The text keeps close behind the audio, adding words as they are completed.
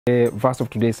The verse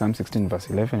of today is Psalm 16 verse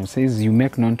 11. It says, "You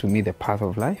make known to me the path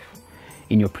of life.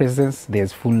 In your presence there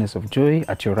is fullness of joy.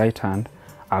 At your right hand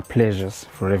are pleasures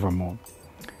forevermore."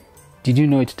 Did you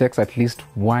know it takes at least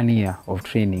 1 year of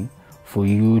training for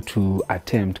you to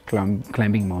attempt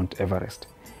climbing Mount Everest?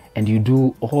 And you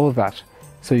do all that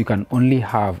so you can only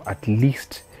have at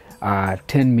least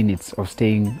 10 minutes of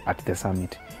staying at the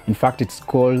summit. In fact, it's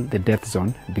called the death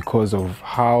zone because of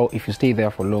how, if you stay there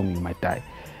for long, you might die.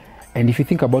 And if you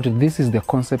think about it, this is the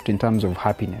concept in terms of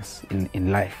happiness in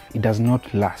life. It does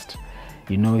not last.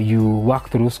 You know, you work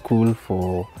through school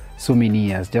for so many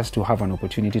years just to have an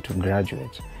opportunity to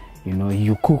graduate. You know,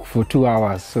 you cook for 2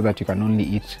 hours so that you can only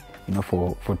eat,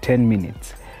 for 10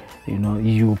 minutes. You know,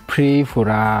 you pray for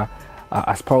a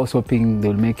spouse hoping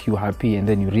they'll make you happy, and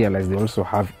then you realize they also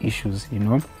have issues,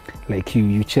 like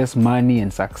you chase money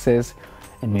and success,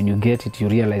 and when you get it, you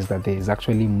realize that there is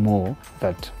actually more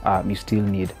that you still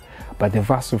need. But the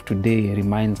verse of today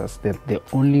reminds us that the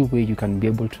only way you can be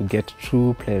able to get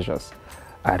true pleasures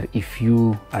are if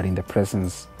you are in the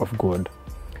presence of God.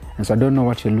 And so I don't know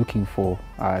what you're looking for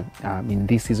in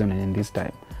this season and in this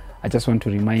time. I just want to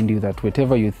remind you that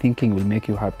whatever you're thinking will make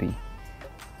you happy,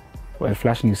 well,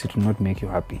 flash news, it will not make you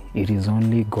happy. It is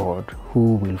only God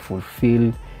who will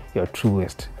fulfill your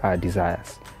truest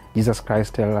desires. Jesus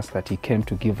Christ tells us that He came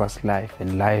to give us life,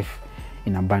 and life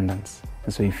in abundance.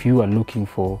 And so if you are looking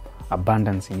for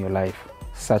abundance in your life,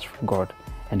 search for God.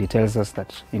 And He tells us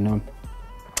that, when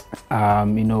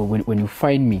you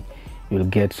find me, you'll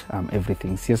get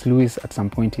everything. C.S. Lewis, at some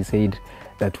point, he said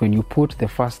that when you put the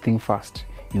first thing first,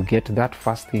 you get that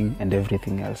first thing and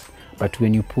everything else. But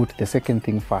when you put the second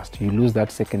thing first, you lose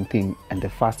that second thing and the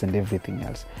first and everything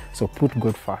else. So put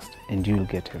God first and you'll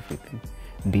get everything.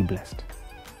 Be blessed.